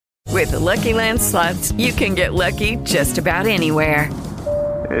With the Lucky Land Slots, you can get lucky just about anywhere.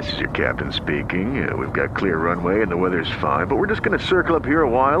 This is your captain speaking. We've got clear runway and the weather's fine, but we're just going to circle up here a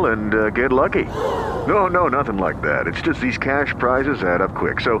while and get lucky. No, nothing like that. It's just these cash prizes add up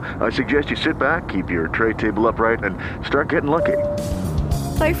quick. So I suggest you sit back, keep your tray table upright, and start getting lucky.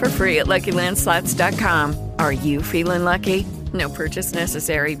 Play for free at LuckyLandSlots.com. Are you feeling lucky? No purchase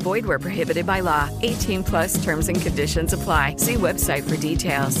necessary. Void where prohibited by law. 18 plus terms and conditions apply. See website for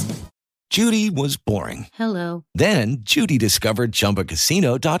details. Judy was boring. Hello. Then Judy discovered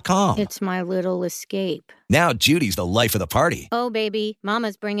ChumbaCasino.com. It's my little escape. Now Judy's the life of the party. Oh, baby,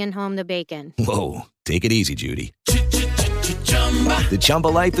 mama's bringing home the bacon. Whoa, take it easy, Judy. The Chumba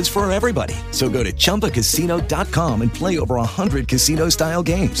life is for everybody. So go to ChumbaCasino.com and play over 100 casino-style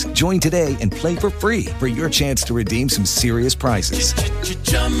games. Join today and play for free for your chance to redeem some serious prizes.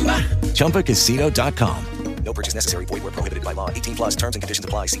 ChumbaCasino.com. No purchase necessary. Void where prohibited by law. 18 plus terms and conditions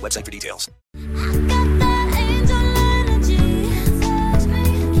apply. See website for details.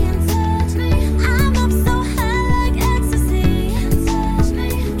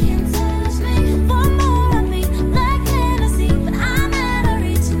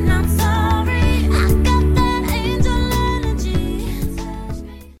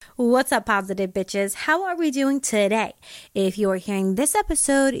 What's up, positive bitches? How are we doing today? If you are hearing this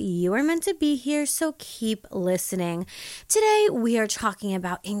episode, you are meant to be here, so keep listening. Today, we are talking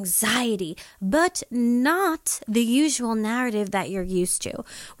about anxiety, but not the usual narrative that you're used to.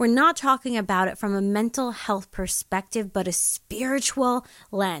 We're not talking about it from a mental health perspective, but a spiritual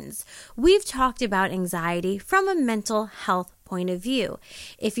lens. We've talked about anxiety from a mental health point of view.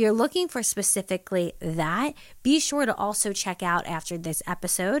 If you're looking for specifically that, be sure to also check out after this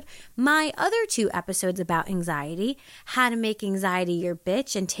episode my other 2 episodes about anxiety, How to Make Anxiety Your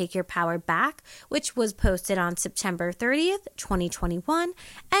Bitch and Take Your Power Back, which was posted on September 30th, 2021,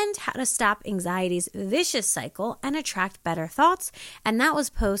 and How to Stop Anxiety's Vicious Cycle and Attract Better Thoughts, and that was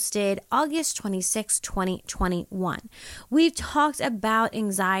posted August 26, 2021. We've talked about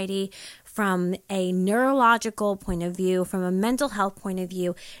anxiety from a neurological point of view, from a mental health point of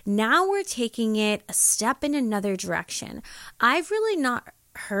view. Now we're taking it a step in another direction. I've really not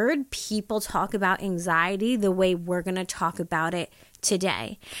heard people talk about anxiety the way we're going to talk about it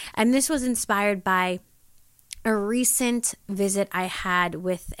today. And this was inspired by a recent visit I had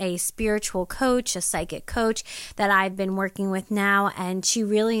with a spiritual coach, a psychic coach that I've been working with now, and she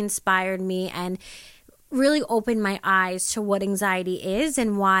really inspired me and really opened my eyes to what anxiety is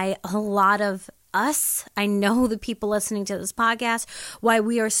and why a lot of us, I know the people listening to this podcast, why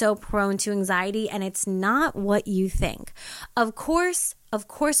we are so prone to anxiety, and it's not what you think. Of course,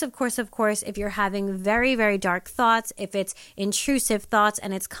 if you're having very, very dark thoughts, if it's intrusive thoughts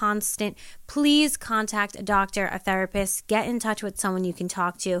and it's constant, please contact a doctor, a therapist, get in touch with someone you can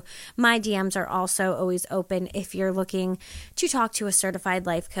talk to. My DMs are also always open if you're looking to talk to a certified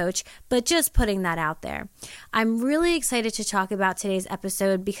life coach, but just putting that out there. I'm really excited to talk about today's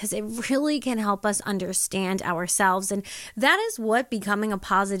episode because it really can help us understand ourselves, and that is what becoming a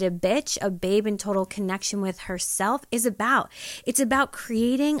positive bitch, a babe in total connection with herself, is about. It's about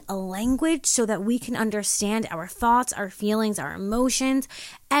creating a language so that we can understand our thoughts, our feelings, our emotions,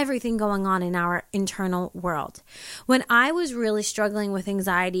 everything going on in our internal world. When I was really struggling with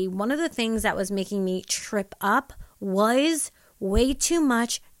anxiety, one of the things that was making me trip up was way too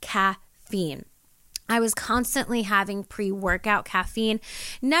much caffeine. I was constantly having pre-workout caffeine.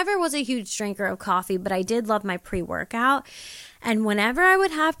 Never was a huge drinker of coffee, but I did love my pre-workout. And whenever I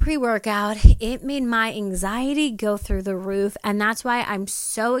would have pre-workout, it made my anxiety go through the roof. And that's why I'm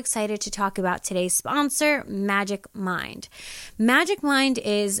so excited to talk about today's sponsor, Magic Mind. Magic Mind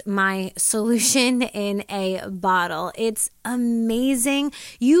is my solution in a bottle. It's amazing.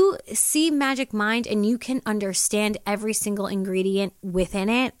 You see Magic Mind and you can understand every single ingredient within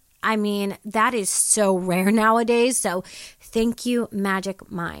it. I mean, that is so rare nowadays, so thank you, Magic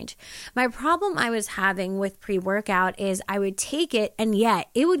Mind. My problem I was having with pre-workout is I would take it, and yet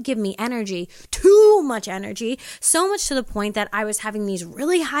it would give me energy, too much energy, so much to the point that I was having these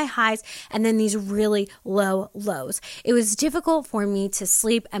really high highs and then these really low lows. It was difficult for me to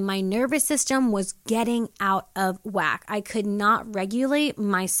sleep, and my nervous system was getting out of whack. I could not regulate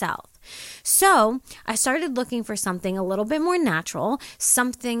myself. So I started looking for something a little bit more natural,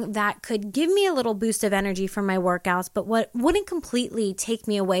 something that could give me a little boost of energy for my workouts, but what wouldn't completely take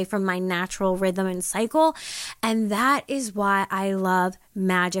me away from my natural rhythm and cycle. And that is why I love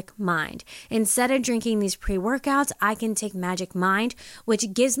Magic Mind. Instead of drinking these pre-workouts, I can take Magic Mind,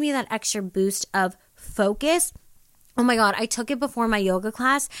 which gives me that extra boost of focus Oh my God, I took it before my yoga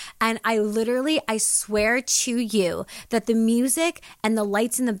class, and I swear to you that the music and the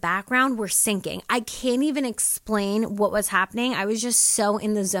lights in the background were syncing. I can't even explain what was happening. I was just so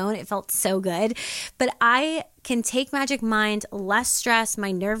in the zone. It felt so good. But I can take Magic Mind, less stress,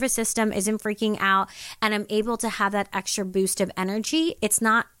 my nervous system isn't freaking out, and I'm able to have that extra boost of energy. It's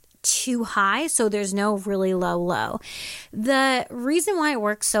not too high, so there's no really low. The reason why it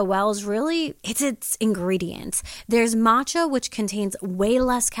works so well is really its ingredients. There's matcha, which contains way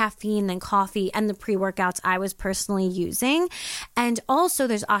less caffeine than coffee and the pre-workouts I was personally using. And also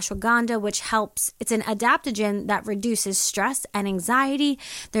there's ashwagandha, which helps. It's an adaptogen that reduces stress and anxiety.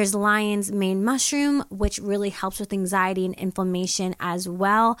 There's lion's mane mushroom, which really helps with anxiety and inflammation as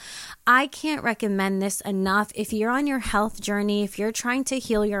well. I can't recommend this enough. If you're on your health journey, if you're trying to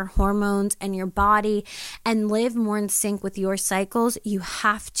heal your hormones and your body and live more in sync with your cycles, you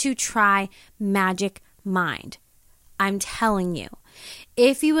have to try Magic Mind. I'm telling you.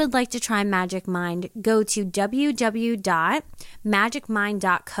 If you would like to try Magic Mind, go to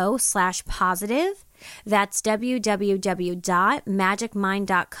www.magicmind.co/positive. That's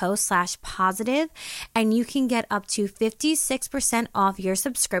www.magicmind.co/positive, and you can get up to 56% off your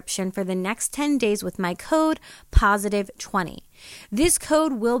subscription for the next 10 days with my code POSITIVE20. This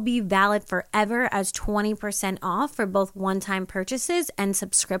code will be valid forever as 20% off for both one-time purchases and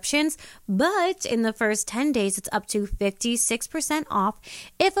subscriptions, but in the first 10 days, it's up to 56% off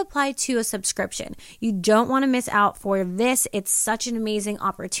if applied to a subscription. You don't want to miss out for this. It's such an amazing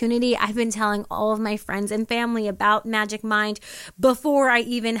opportunity. I've been telling all of my friends and family about Magic Mind before I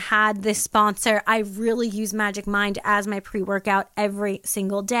even had this sponsor. I really use Magic Mind as my pre-workout every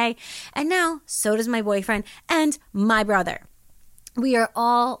single day, and now so does my boyfriend and my brother. We are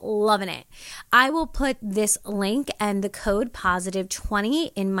all loving it. I will put this link and the code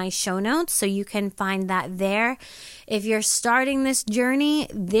POSITIVE20 in my show notes, so you can find that there. If you're starting this journey,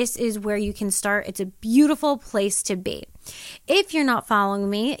 this is where you can start. It's a beautiful place to be. If you're not following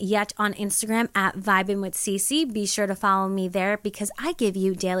me yet on Instagram at Vibin with Cece, be sure to follow me there, because I give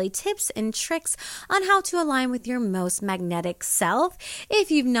you daily tips and tricks on how to align with your most magnetic self.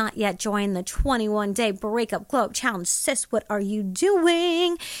 If you've not yet joined the 21-day breakup glow up challenge, sis, what are you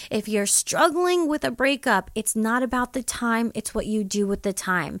doing? If you're struggling with a breakup, it's not about the time, it's what you do with the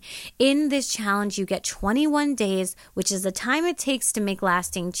time. In this challenge, you get 21 days, which is the time it takes to make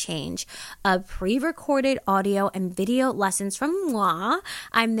lasting change, a pre-recorded audio and video lessons from moi.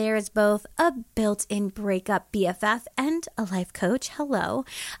 I'm there as both a built-in breakup BFF and a life coach. Hello.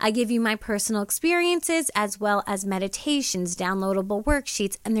 I give you my personal experiences as well as meditations, downloadable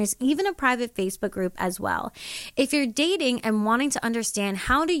worksheets, and there's even a private Facebook group as well. If you're dating and wanting to understand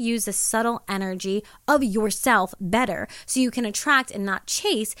how to use the subtle energy of yourself better so you can attract and not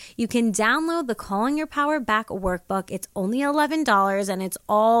chase, you can download the Calling Your Power Back workbook. It's only $11 and it's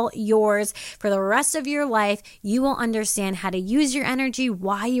all yours for the rest of your life. You will understand how to use your energy,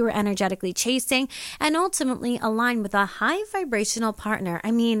 why you are energetically chasing, and ultimately align with a high vibrational partner.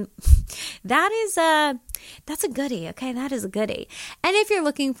 I mean, that's a goodie, okay? That is a goodie. And if you're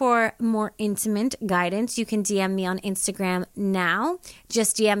looking for more intimate guidance, you can DM me on Instagram now.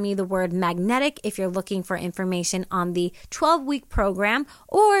 Just DM me the word magnetic if you're looking for information on the 12-week program,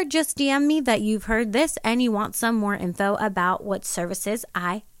 or just DM me that you've heard this and you want some more info about what services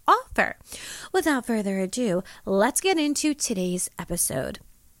I offer. Without further ado, let's get into today's episode.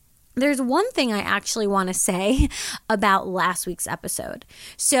 There's one thing I actually want to say about last week's episode.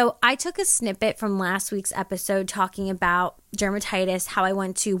 So I took a snippet from last week's episode talking about dermatitis, how I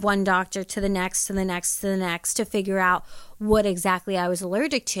went to one doctor to the next, to the next, to the next to figure out what exactly I was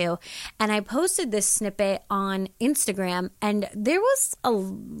allergic to. And I posted this snippet on Instagram, and there was a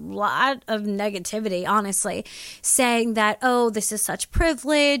lot of negativity, honestly, saying that, oh, this is such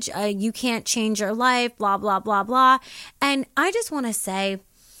privilege, you can't change your life, blah, blah, blah, blah. And I just want to say,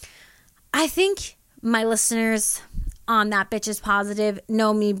 I think my listeners on That Bitch Is Positive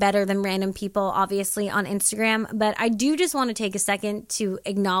know me better than random people, obviously, on Instagram. But I do just want to take a second to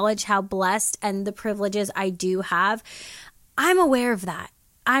acknowledge how blessed and the privileges I do have. I'm aware of that.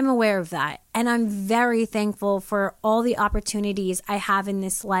 And I'm very thankful for all the opportunities I have in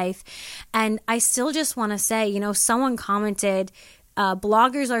this life. And I still just want to say, someone commented,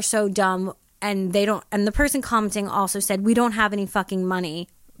 bloggers are so dumb, and the person commenting also said, we don't have any fucking money.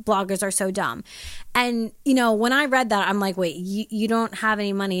 Bloggers are so dumb. And, when I read that, I'm like, wait, you don't have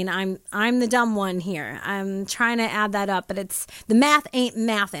any money, and I'm the dumb one here. I'm trying to add that up, but it's the math ain't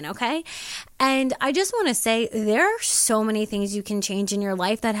mathin', okay? And I just want to say there are so many things you can change in your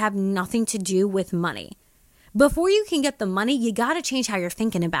life that have nothing to do with money. Before you can get the money, you got to change how you're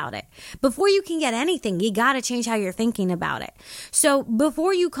thinking about it. Before you can get anything, you got to change how you're thinking about it. So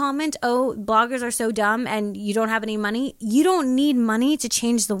before you comment, oh, bloggers are so dumb and you don't have any money, you don't need money to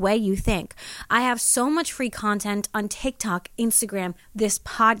change the way you think. I have so much free content on TikTok, Instagram, this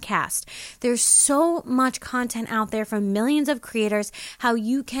podcast. There's so much content out there from millions of creators, how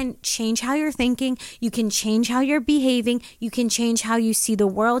you can change how you're thinking, you can change how you're behaving, you can change how you see the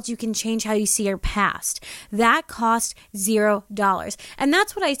world, you can change how you see your past. That cost $0. And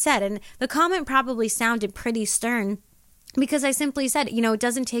that's what I said. And the comment probably sounded pretty stern, because I simply said, it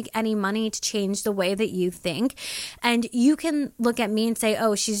doesn't take any money to change the way that you think. And you can look at me and say,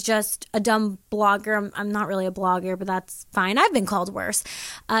 oh, she's just a dumb blogger. I'm not really a blogger, but that's fine. I've been called worse.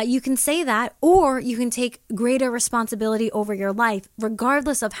 You can say that, or you can take greater responsibility over your life,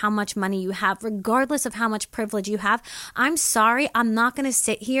 regardless of how much money you have, regardless of how much privilege you have. I'm sorry. I'm not going to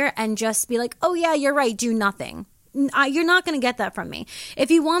sit here and just be like, oh, yeah, you're right. Do nothing. You're not going to get that from me.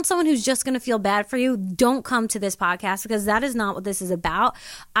 If you want someone who's just going to feel bad for you, don't come to this podcast, because that is not what this is about.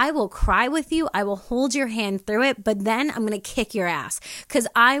 I will cry with you. I will hold your hand through it, but then I'm going to kick your ass, because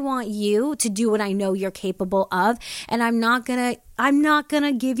I want you to do what I know you're capable of, and I'm not going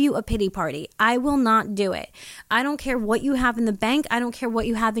to give you a pity party. I will not do it. I don't care what you have in the bank. I don't care what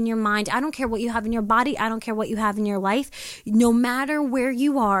you have in your mind. I don't care what you have in your body. I don't care what you have in your life. No matter where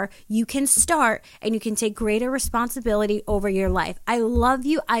you are, you can start and you can take greater responsibility over your life. I love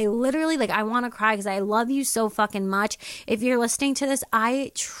you. I literally, I want to cry because I love you so fucking much. If you're listening to this,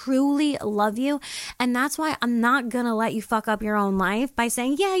 I truly love you. And that's why I'm not going to let you fuck up your own life by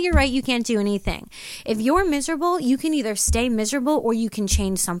saying, yeah, you're right, you can't do anything. If you're miserable, you can either stay miserable or you can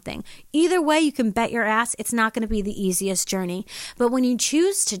change something. Either way, you can bet your ass it's not going to be the easiest journey. But when you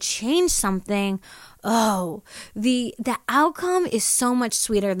choose to change something, the outcome is so much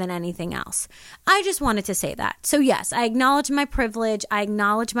sweeter than anything else. I just wanted to say that. So yes, I acknowledge my privilege. I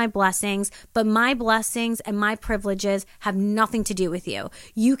acknowledge my blessings, but my blessings and my privileges have nothing to do with you.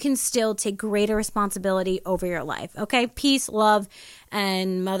 You can still take greater responsibility over your life. Okay? Peace, love,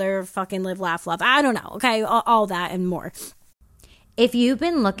 and motherfucking live, laugh, love. I don't know. Okay? All that and more. If you've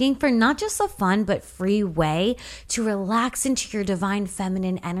been looking for not just a fun but free way to relax into your divine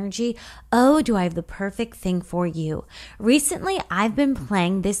feminine energy, do I have the perfect thing for you. Recently, I've been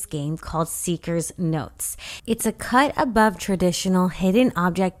playing this game called Seeker's Notes. It's a cut above traditional hidden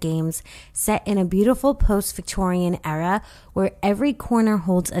object games set in a beautiful post-Victorian era where every corner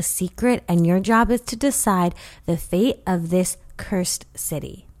holds a secret and your job is to decide the fate of this cursed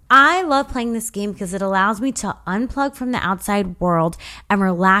city. I love playing this game because it allows me to unplug from the outside world and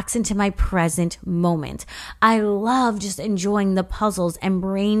relax into my present moment. I love just enjoying the puzzles and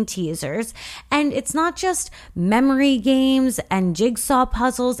brain teasers. And it's not just memory games and jigsaw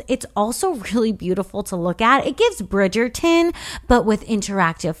puzzles. It's also really beautiful to look at. It gives Bridgerton, but with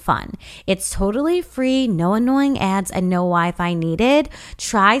interactive fun. It's totally free, no annoying ads, and no Wi-Fi needed.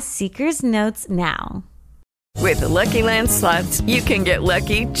 Try Seeker's Notes now. With the Lucky Land Slots, you can get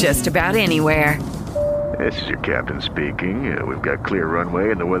lucky just about anywhere. This is your captain speaking. We've got clear runway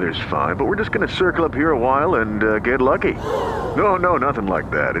and the weather's fine, but we're just going to circle up here a while and get lucky. No, nothing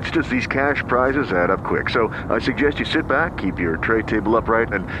like that. It's just these cash prizes add up quick. So I suggest you sit back, keep your tray table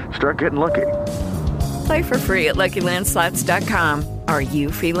upright, and start getting lucky. Play for free at LuckyLandSlots.com. Are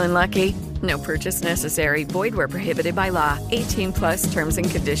you feeling lucky? No purchase necessary. Void where prohibited by law. 18+ terms and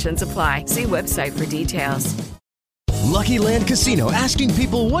conditions apply. See website for details. Lucky Land Casino, asking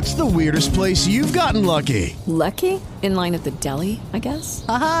people, what's the weirdest place you've gotten lucky? Lucky? In line at the deli, I guess?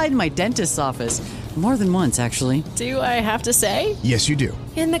 Aha, in my dentist's office. More than once, actually. Do I have to say? Yes, you do.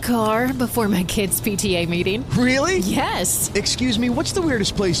 In the car before my kids' PTA meeting. Really? Yes. Excuse me, what's the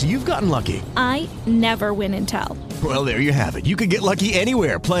weirdest place you've gotten lucky? I never win and tell. Well, there you have it. You can get lucky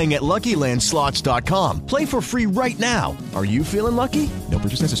anywhere, playing at LuckyLandSlots.com. Play for free right now. Are you feeling lucky? No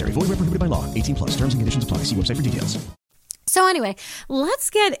purchase necessary. Void where prohibited by law. 18+. Terms and conditions apply. See website for details. So anyway, let's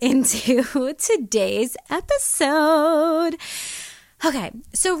get into today's episode. Okay,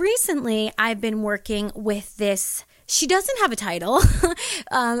 so recently I've been working with this. She doesn't have a title,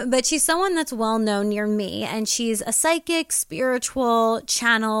 but she's someone that's well known near me, and she's a psychic, spiritual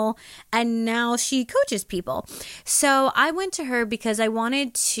channel, and now she coaches people. So I went to her because I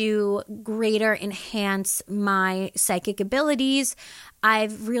wanted to greater enhance my psychic abilities.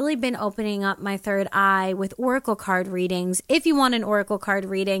 I've really been opening up my third eye with oracle card readings. If you want an oracle card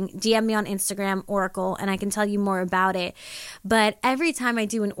reading, DM me on Instagram, Oracle, and I can tell you more about it. But every time I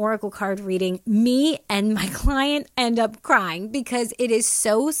do an oracle card reading, me and my client end up crying because it is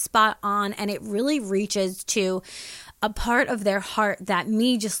so spot on and it really reaches to a part of their heart that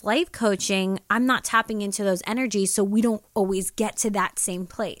me just life coaching, I'm not tapping into those energies, so we don't always get to that same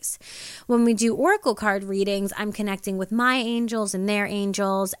place. When we do oracle card readings, I'm connecting with my angels and their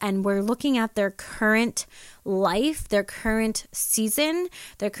angels, and we're looking at their current life, their current season,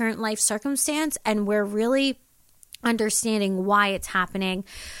 their current life circumstance, and we're really understanding why it's happening.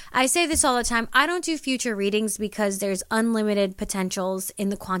 I say this all the time. I don't do future readings because there's unlimited potentials in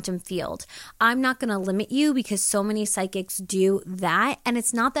the quantum field. I'm not going to limit you because so many psychics do that. And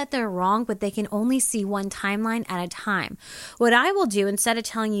it's not that they're wrong, but they can only see one timeline at a time. What I will do, instead of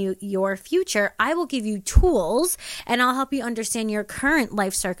telling you your future, I will give you tools and I'll help you understand your current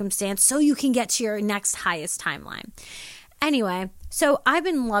life circumstance so you can get to your next highest timeline. Anyway, so I've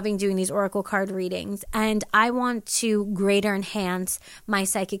been loving doing these oracle card readings, and I want to greater enhance my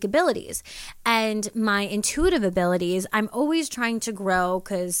psychic abilities and my intuitive abilities. I'm always trying to grow,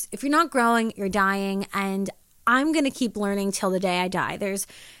 because if you're not growing, you're dying, and I'm going to keep learning till the day I die. There's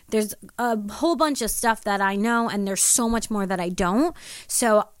a whole bunch of stuff that I know, and there's so much more that I don't.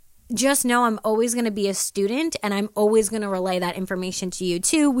 So just know I'm always going to be a student, and I'm always going to relay that information to you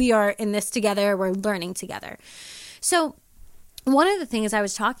too. We are in this together. We're learning together. So one of the things I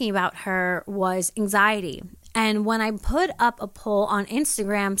was talking about her was anxiety. And when I put up a poll on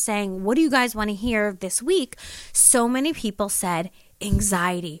Instagram saying, what do you guys want to hear this week? So many people said,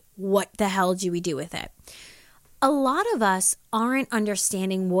 anxiety. What the hell do we do with it? A lot of us aren't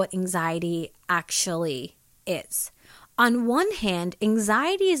understanding what anxiety actually is. On one hand,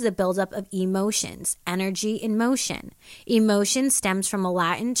 anxiety is the buildup of emotions, energy in motion. Emotion stems from a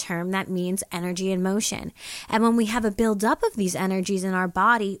Latin term that means energy in motion. And when we have a buildup of these energies in our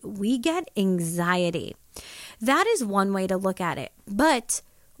body, we get anxiety. That is one way to look at it. But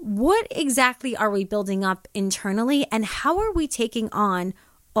what exactly are we building up internally, and how are we taking on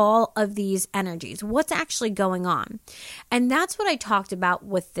all of these energies? What's actually going on? And that's what I talked about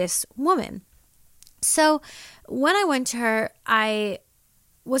with this woman. So when I went to her, I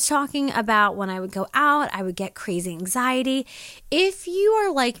was talking about when I would go out, I would get crazy anxiety. If you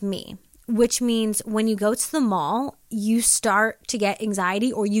are like me, which means when you go to the mall, you start to get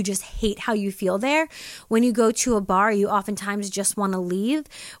anxiety or you just hate how you feel there. When you go to a bar, you oftentimes just want to leave.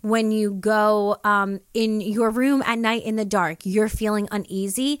 When you go in your room at night in the dark, you're feeling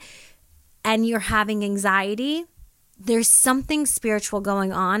uneasy and you're having anxiety. There's something spiritual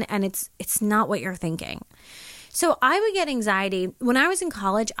going on, and it's not what you're thinking. So I would get anxiety. When I was in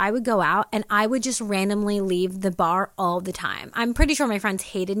college, I would go out and I would just randomly leave the bar all the time. I'm pretty sure my friends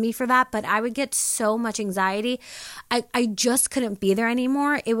hated me for that, but I would get so much anxiety. I just couldn't be there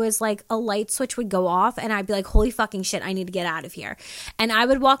anymore. It was like a light switch would go off and I'd be like, holy fucking shit, I need to get out of here. And I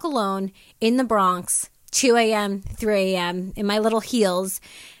would walk alone in the Bronx, 2 a.m., 3 a.m. in my little heels,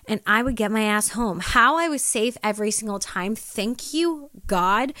 and I would get my ass home. How I was safe every single time, thank you,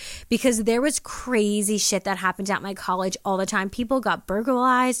 God, because there was crazy shit that happened at my college all the time. People got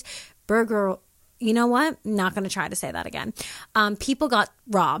burglarized, you know what? Not going to try to say that again. People got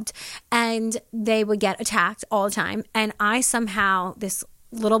robbed, and they would get attacked all the time. And I somehow, this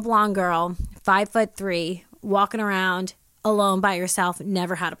little blonde girl, 5'3", walking around alone by yourself,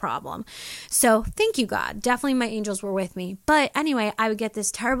 never had a problem. So thank you, God. Definitely my angels were with me. But anyway, I would get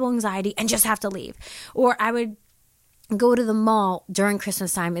this terrible anxiety and just have to leave. Or I would go to the mall during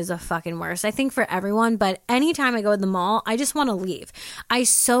Christmas time is the fucking worst. I think for everyone, but anytime I go to the mall, I just want to leave. I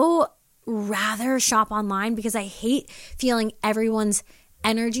so rather shop online because I hate feeling everyone's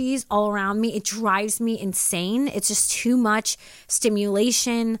energies all around me. It drives me insane. It's just too much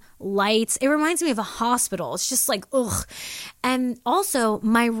stimulation, lights. It reminds me of a hospital. It's just like, ugh. And also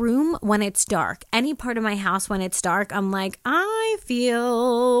my room when it's dark, any part of my house when it's dark, I'm like, I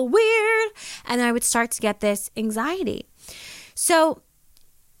feel weird. And I would start to get this anxiety. So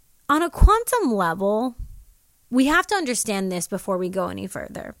on a quantum level, we have to understand this before we go any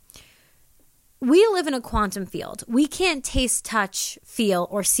further. We live in a quantum field. We can't taste, touch, feel,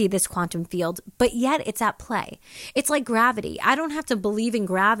 or see this quantum field, but yet it's at play. It's like gravity. I don't have to believe in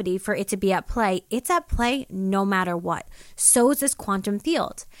gravity for it to be at play. It's at play no matter what. So is this quantum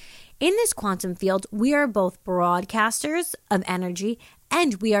field. In this quantum field, we are both broadcasters of energy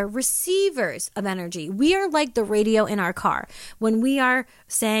and we are receivers of energy. We are like the radio in our car. When we are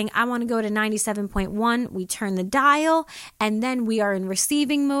saying, I want to go to 97.1, we turn the dial, and then we are in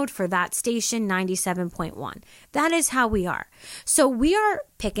receiving mode for that station, 97.1. That is how we are. So we are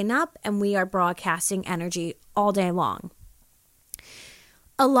picking up and we are broadcasting energy all day long.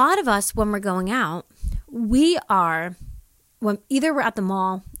 A lot of us, when we're going out, either we're at the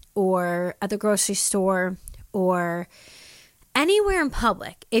mall or at the grocery store or Anywhere in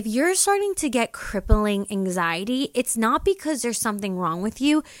public, if you're starting to get crippling anxiety, it's not because there's something wrong with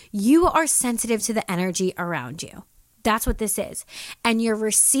you. You are sensitive to the energy around you. That's what this is. And you're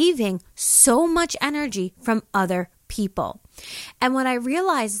receiving so much energy from other people. And what I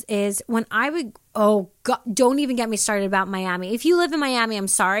realized is when I would, oh God, don't even get me started about Miami. If you live in Miami, I'm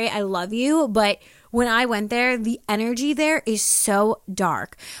sorry, I love you, but when I went there, the energy there is so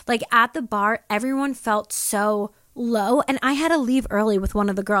dark. Like at the bar, everyone felt so low, and I had to leave early with one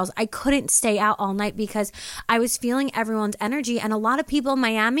of the girls. I couldn't stay out all night because I was feeling everyone's energy, and a lot of people in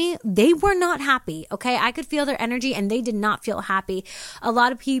Miami, they were not happy, okay? I could feel their energy and they did not feel happy. A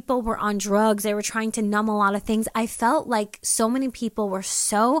lot of people were on drugs. They were trying to numb a lot of things. I felt like so many people were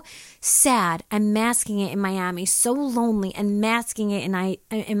so sad and masking it in Miami, so lonely and masking it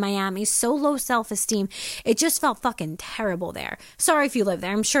in Miami, so low self-esteem. It just felt fucking terrible there. Sorry if you live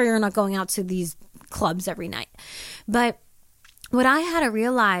there. I'm sure you're not going out to these clubs every night. But what I had to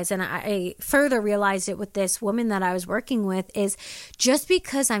realize, and I further realized it with this woman that I was working with, is just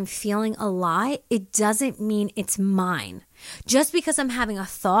because I'm feeling a lot, it doesn't mean it's mine. Just because I'm having a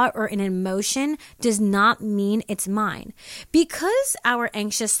thought or an emotion does not mean it's mine. Because our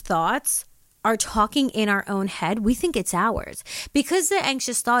anxious thoughts are talking in our own head, we think it's ours. Because the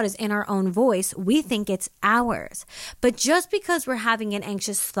anxious thought is in our own voice, we think it's ours. But just because we're having an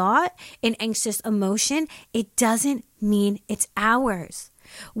anxious thought, an anxious emotion, it doesn't mean it's ours.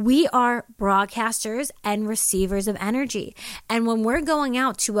 We are broadcasters and receivers of energy. And when we're going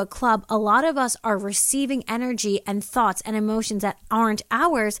out to a club, a lot of us are receiving energy and thoughts and emotions that aren't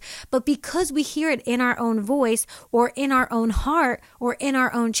ours. But because we hear it in our own voice or in our own heart or in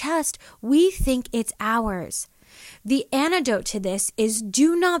our own chest, we think it's ours. The antidote to this is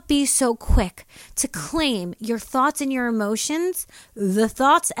do not be so quick to claim your thoughts and your emotions, the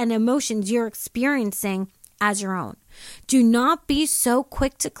thoughts and emotions you're experiencing, as your own. Do not be so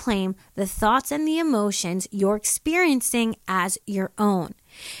quick to claim the thoughts and the emotions you're experiencing as your own,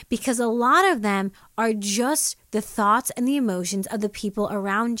 because a lot of them are just the thoughts and the emotions of the people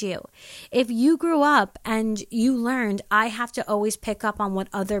around you. If you grew up and you learned, I have to always pick up on what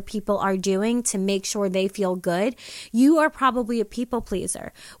other people are doing to make sure they feel good, you are probably a people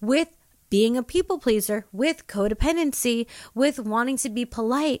pleaser. With being a people pleaser, with codependency, with wanting to be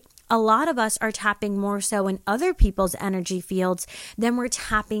polite, a lot of us are tapping more so in other people's energy fields than we're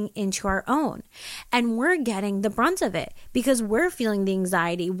tapping into our own. And we're getting the brunt of it because we're feeling the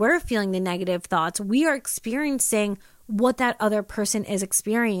anxiety, we're feeling the negative thoughts, we are experiencing what that other person is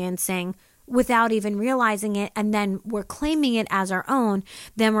experiencing without even realizing it, and then we're claiming it as our own,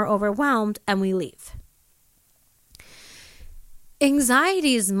 then we're overwhelmed and we leave.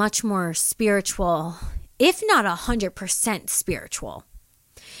 Anxiety is much more spiritual, if not 100% spiritual.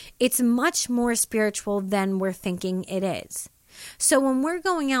 It's much more spiritual than we're thinking it is. So when we're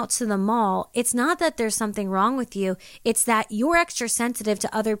going out to the mall, it's not that there's something wrong with you. It's that you're extra sensitive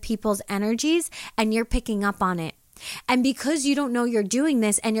to other people's energies and you're picking up on it. And because you don't know you're doing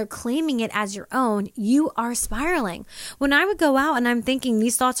this and you're claiming it as your own, you are spiraling. When I would go out and I'm thinking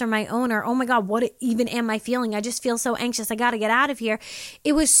these thoughts are my own, or oh my God, what even am I feeling? I just feel so anxious. I got to get out of here.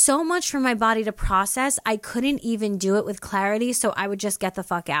 It was so much for my body to process. I couldn't even do it with clarity. So I would just get the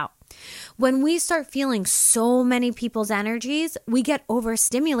fuck out. When we start feeling so many people's energies, we get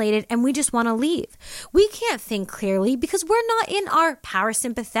overstimulated and we just want to leave. We can't think clearly because we're not in our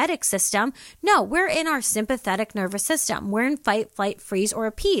parasympathetic system. No, we're in our sympathetic nervous system. We're in fight, flight, freeze, or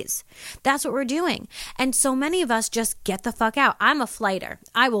appease. That's what we're doing. And so many of us just get the fuck out. I'm a flighter.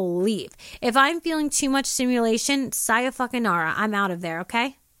 I will leave. If I'm feeling too much stimulation, sayonara, I'm out of there,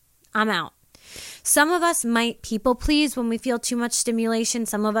 okay? I'm out. Some of us might people please when we feel too much stimulation.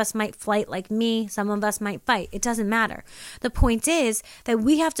 Some of us might flight like me. Some of us might fight. It doesn't matter. The point is that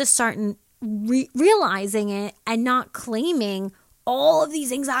we have to start realizing it and not claiming all of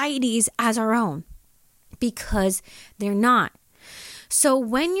these anxieties as our own, because they're not. So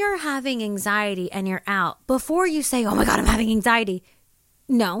when you're having anxiety and you're out, before you say, oh my God, I'm having anxiety,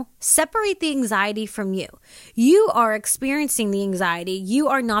 no, separate the anxiety from you. You are experiencing the anxiety. You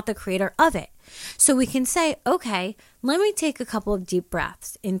are not the creator of it. So we can say, okay, let me take a couple of deep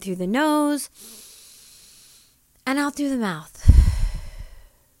breaths in through the nose and out through the mouth.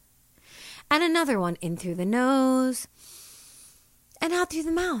 And another one in through the nose and out through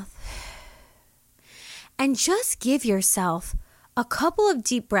the mouth. And just give yourself a couple of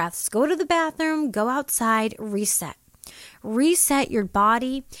deep breaths. Go to the bathroom, go outside, reset. Reset your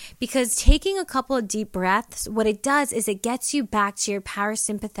body, because taking a couple of deep breaths, what it does is it gets you back to your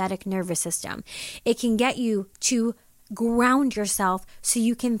parasympathetic nervous system. It can get you to ground yourself so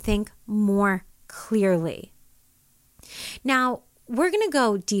you can think more clearly. Now, we're going to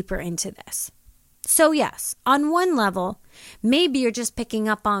go deeper into this. So yes, on one level, maybe you're just picking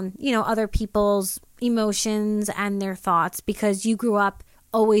up on, other people's emotions and their thoughts because you grew up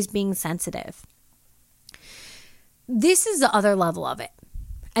always being sensitive. This is the other level of it.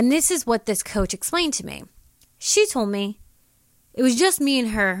 And this is what this coach explained to me. She told me it was just me and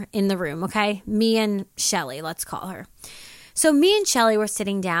her in the room, okay? Me and Shelly, let's call her. So me and Shelly were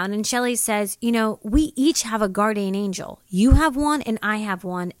sitting down, and Shelly says, we each have a guardian angel. You have one and I have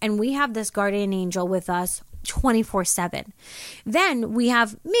one, and we have this guardian angel with us 24/7. Then we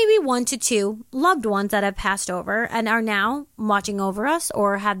have maybe 1 to 2 loved ones that have passed over and are now watching over us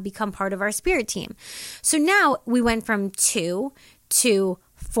or have become part of our spirit team. So now we went from 2 to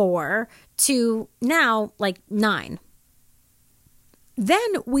 4 to now like 9. Then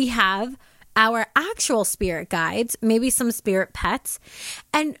we have our actual spirit guides, maybe some spirit pets,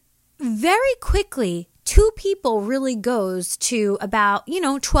 and very quickly 2 people really goes to about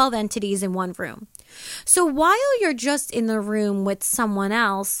 12 entities in one room. So while you're just in the room with someone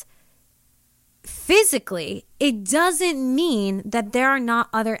else physically, it doesn't mean that there are not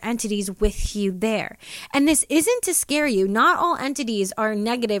other entities with you there. And this isn't to scare you. Not all entities are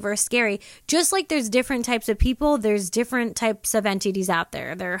negative or scary. Just like there's different types of people, there's different types of entities out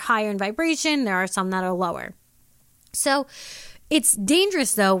there. They're higher in vibration. There are some that are lower. So it's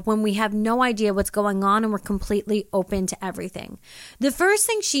dangerous, though, when we have no idea what's going on and we're completely open to everything. The first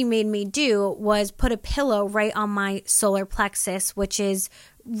thing she made me do was put a pillow right on my solar plexus, which is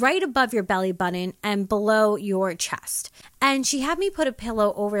right above your belly button and below your chest. And she had me put a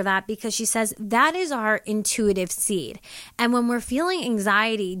pillow over that because she says that is our intuitive seed. And when we're feeling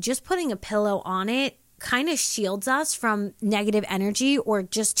anxiety, just putting a pillow on it kind of shields us from negative energy or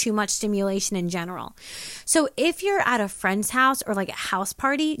just too much stimulation in general. So if you're at a friend's house or like a house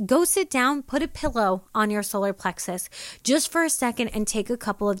party, go sit down, put a pillow on your solar plexus just for a second and take a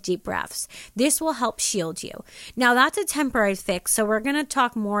couple of deep breaths. This will help shield you. Now that's a temporary fix, so we're going to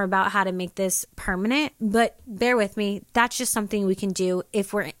talk more about how to make this permanent, but bear with me, that's just something we can do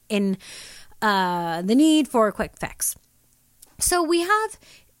if we're in the need for a quick fix. So we have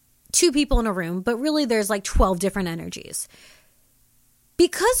 2 people in a room, but really there's like 12 different energies.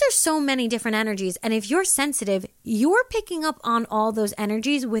 Because there's so many different energies, and if you're sensitive, you're picking up on all those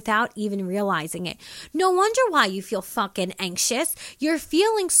energies without even realizing it. No wonder why you feel fucking anxious. You're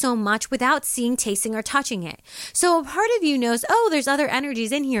feeling so much without seeing, tasting, or touching it. So a part of you knows, oh, there's other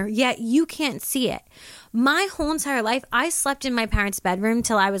energies in here, yet you can't see it. My whole entire life, I slept in my parents' bedroom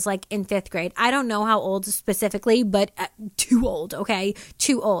till I was like in 5th grade. I don't know how old specifically, but too old, okay?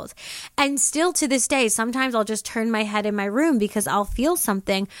 Too old. And still to this day, sometimes I'll just turn my head in my room because I'll feel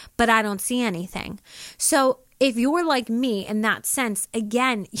something, but I don't see anything. So if you're like me in that sense,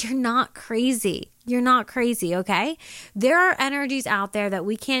 again, you're not crazy. You're not crazy, okay? There are energies out there that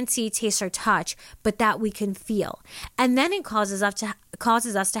we can't see, taste, or touch, but that we can feel. And then it causes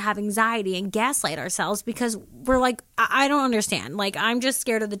us to have anxiety and gaslight ourselves because we're like, I don't understand. Like, I'm just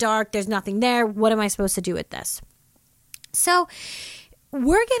scared of the dark. There's nothing there. What am I supposed to do with this? So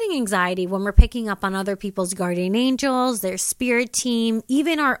we're getting anxiety when we're picking up on other people's guardian angels, their spirit team,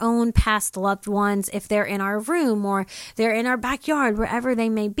 even our own past loved ones, if they're in our room or they're in our backyard, wherever they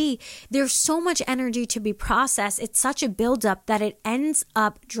may be. There's so much energy to be processed. It's such a buildup that it ends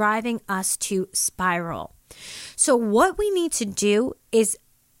up driving us to spiral. So what we need to do is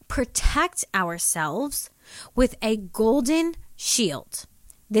protect ourselves with a golden shield.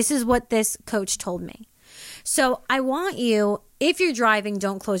 This is what this coach told me. So I want you, if you're driving,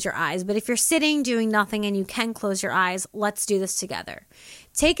 don't close your eyes. But if you're sitting, doing nothing, and you can close your eyes, let's do this together.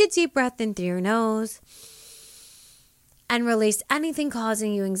 Take a deep breath in through your nose and release anything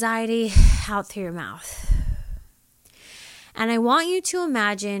causing you anxiety out through your mouth. And I want you to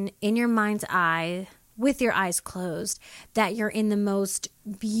imagine in your mind's eye, with your eyes closed, that you're in the most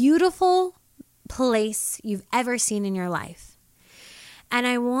beautiful place you've ever seen in your life. And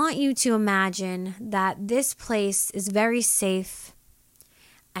I want you to imagine that this place is very safe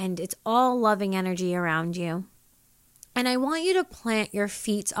and it's all loving energy around you. And I want you to plant your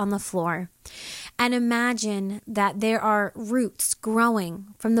feet on the floor and imagine that there are roots growing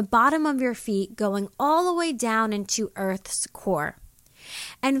from the bottom of your feet going all the way down into Earth's core.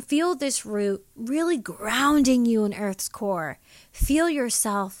 And feel this root really grounding you in Earth's core. Feel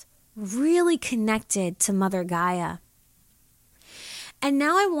yourself really connected to Mother Gaia. And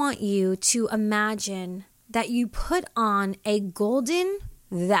now I want you to imagine that you put on a golden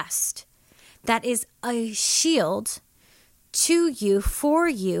vest that is a shield to you, for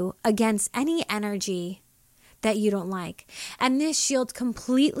you, against any energy that you don't like. And this shield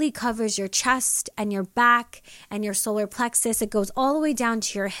completely covers your chest and your back and your solar plexus. It goes all the way down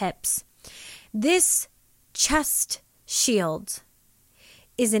to your hips. This chest shield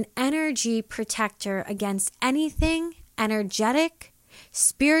is an energy protector against anything energetic,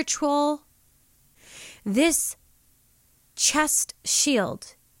 spiritual. This chest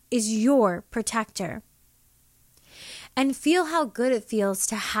shield is your protector. And feel how good it feels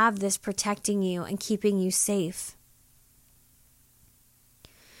to have this protecting you and keeping you safe.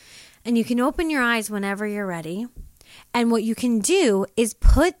 And you can open your eyes whenever you're ready. And what you can do is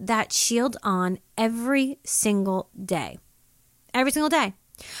put that shield on every single day. Every single day.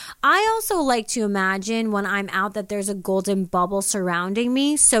 I also like to imagine when I'm out that there's a golden bubble surrounding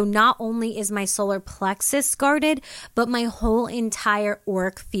me. So not only is my solar plexus guarded, but my whole entire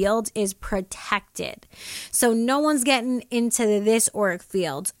auric field is protected. So no one's getting into this auric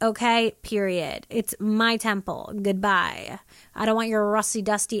field, okay? Period. It's my temple. Goodbye. I don't want your rusty,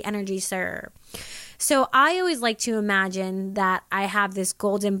 dusty energy, sir. So I always like to imagine that I have this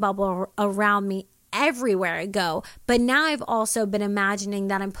golden bubble around me everywhere I go. But now I've also been imagining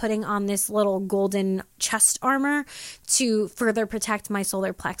that I'm putting on this little golden chest armor to further protect my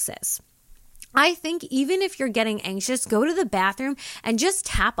solar plexus. I think even if you're getting anxious, go to the bathroom and just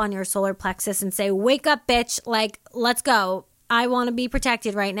tap on your solar plexus and say, wake up, bitch. Like, let's go. I want to be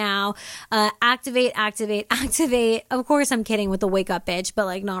protected right now. Activate. Of course, I'm kidding with the wake up, bitch, but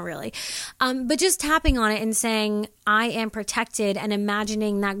like not really. But just tapping on it and saying, I am protected, and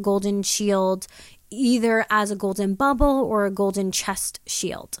imagining that golden shield either as a golden bubble or a golden chest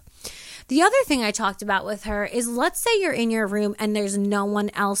shield. The other thing I talked about with her is, let's say you're in your room and there's no one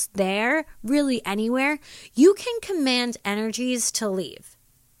else there, really anywhere. You can command energies to leave.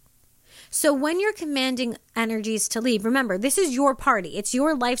 So when you're commanding energies to leave, remember, this is your party. It's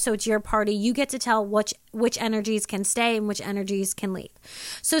your life, so it's your party. You get to tell which energies can stay and which energies can leave.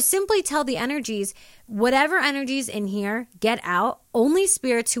 So simply tell the energies, whatever energies in here, get out. Only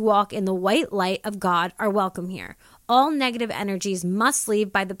spirits who walk in the white light of God are welcome here. All negative energies must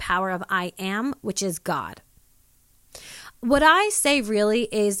leave by the power of I am, which is God. What I say really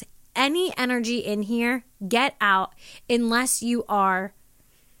is any energy in here, get out unless you are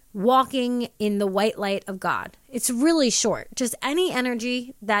walking in the white light of God. It's really short. Just any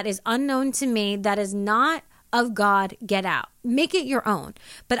energy that is unknown to me, that is not of God, get out. Make it your own.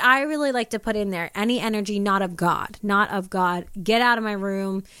 But I really like to put in there any energy not of God. Get out of my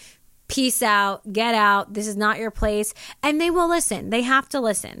room. Peace out. Get out. This is not your place. And they will listen. They have to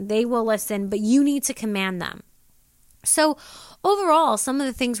listen. They will listen, but you need to command them. So overall, some of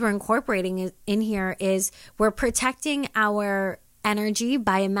the things we're incorporating in here is we're protecting our energy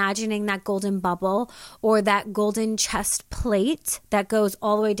by imagining that golden bubble or that golden chest plate that goes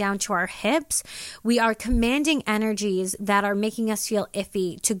all the way down to our hips. We are commanding energies that are making us feel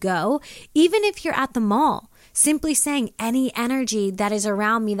iffy to go, even if you're at the mall. Simply saying any energy that is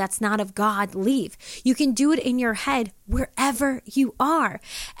around me that's not of God, leave. You can do it in your head wherever you are.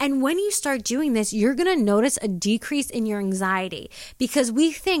 And when you start doing this, you're going to notice a decrease in your anxiety, because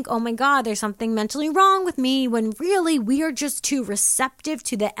we think, oh my God, there's something mentally wrong with me, when really we are just too receptive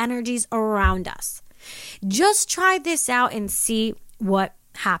to the energies around us. Just try this out and see what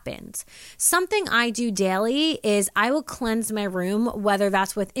happens. Something I do daily is I will cleanse my room, whether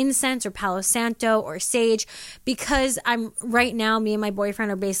that's with incense or Palo Santo or sage, because right now, me and my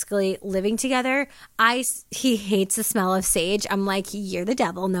boyfriend are basically living together. He hates the smell of sage. I'm like, you're the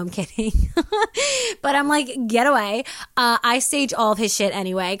devil. No, I'm kidding. But I'm like, get away. I sage all of his shit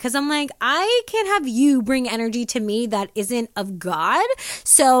anyway, because I'm like, I can't have you bring energy to me that isn't of God.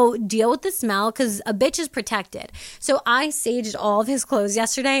 So deal with the smell, because a bitch is protected. So I saged all of his clothes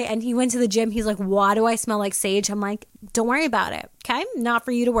yesterday, and he went to the gym. He's like, why do I smell like sage? I'm like, don't worry about it. Okay. Not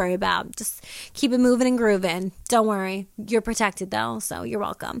for you to worry about. Just keep it moving and grooving. Don't worry. You're protected though. So you're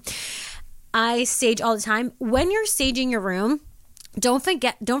welcome. I sage all the time. When you're saging your room, don't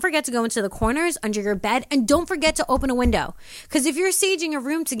forget to go into the corners under your bed, and don't forget to open a window. Because if you're saging a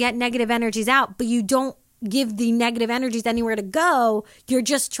room to get negative energies out, but you don't give the negative energies anywhere to go, you're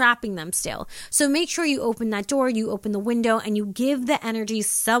just trapping them still. So make sure you open that door, you open the window, and you give the energies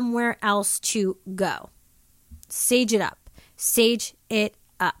somewhere else to go. Sage it up. Sage it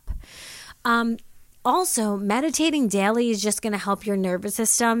up. Also, meditating daily is just going to help your nervous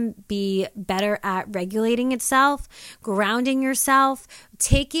system be better at regulating itself, grounding yourself,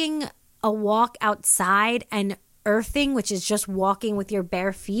 taking a walk outside and earthing, which is just walking with your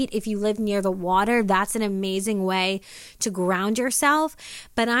bare feet. If you live near the water, that's an amazing way to ground yourself.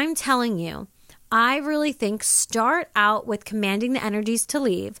 But I'm telling you, I really think start out with commanding the energies to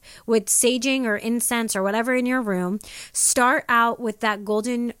leave, with saging or incense or whatever in your room. Start out with that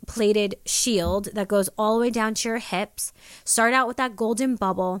golden plated shield that goes all the way down to your hips. Start out with that golden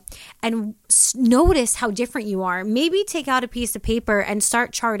bubble and notice how different you are. Maybe take out a piece of paper and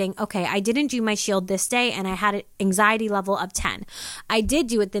start charting. Okay, I didn't do my shield this day and I had an anxiety level of 10. I did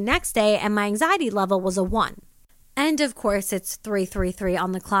do it the next day and my anxiety level was a 1. And of course, it's 333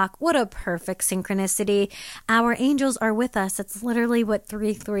 on the clock. What a perfect synchronicity. Our angels are with us. That's literally what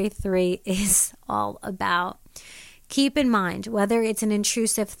 333 is all about. Keep in mind, whether it's an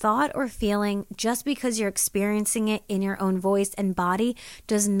intrusive thought or feeling, just because you're experiencing it in your own voice and body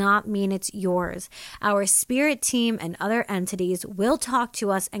does not mean it's yours. Our spirit team and other entities will talk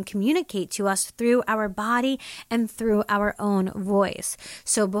to us and communicate to us through our body and through our own voice.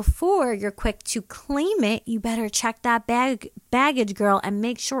 So before you're quick to claim it, you better check that baggage, girl, and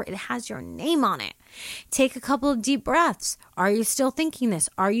make sure it has your name on it. Take a couple of deep breaths. Are you still thinking this?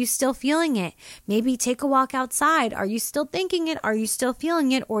 Are you still feeling it? Maybe take a walk outside. Are you still thinking it? Are you still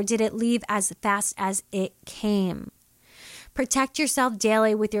feeling it? Or did it leave as fast as it came? Protect yourself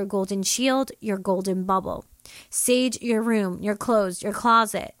daily with your golden shield, your golden bubble. Sage your room, your clothes, your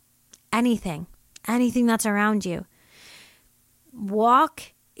closet, anything that's around you.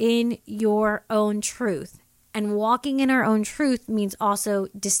 Walk in your own truth. And walking in our own truth means also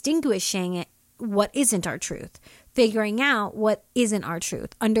distinguishing it. What isn't our truth, figuring out what isn't our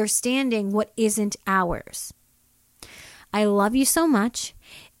truth, understanding what isn't ours. I love you so much.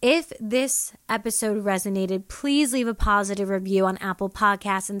 If this episode resonated, please leave a positive review on Apple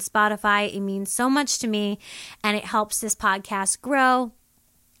Podcasts and Spotify. It means so much to me and it helps this podcast grow.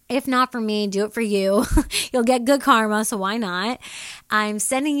 If not for me, do it for you. You'll get good karma, so why not? I'm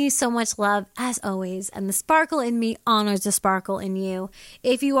sending you so much love, as always, and the sparkle in me honors the sparkle in you.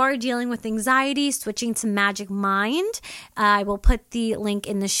 If you are dealing with anxiety, switching to Magic Mind, I will put the link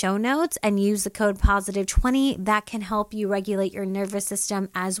in the show notes and use the code positive20. That can help you regulate your nervous system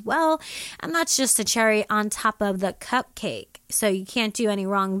as well. And that's just a cherry on top of the cupcake, so you can't do any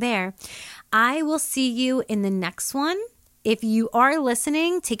wrong there. I will see you in the next one. If you are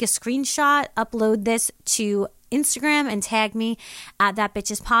listening, take a screenshot, upload this to Instagram and tag me at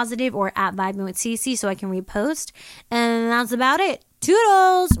thatbitchespositive or at Vibing with Cece so I can repost. And that's about it.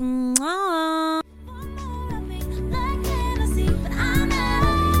 Toodles! Mwah.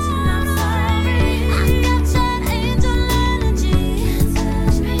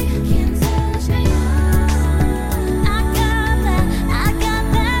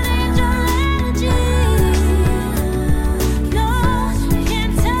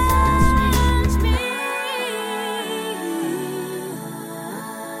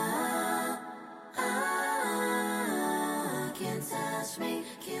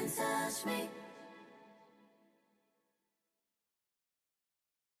 Can't touch me.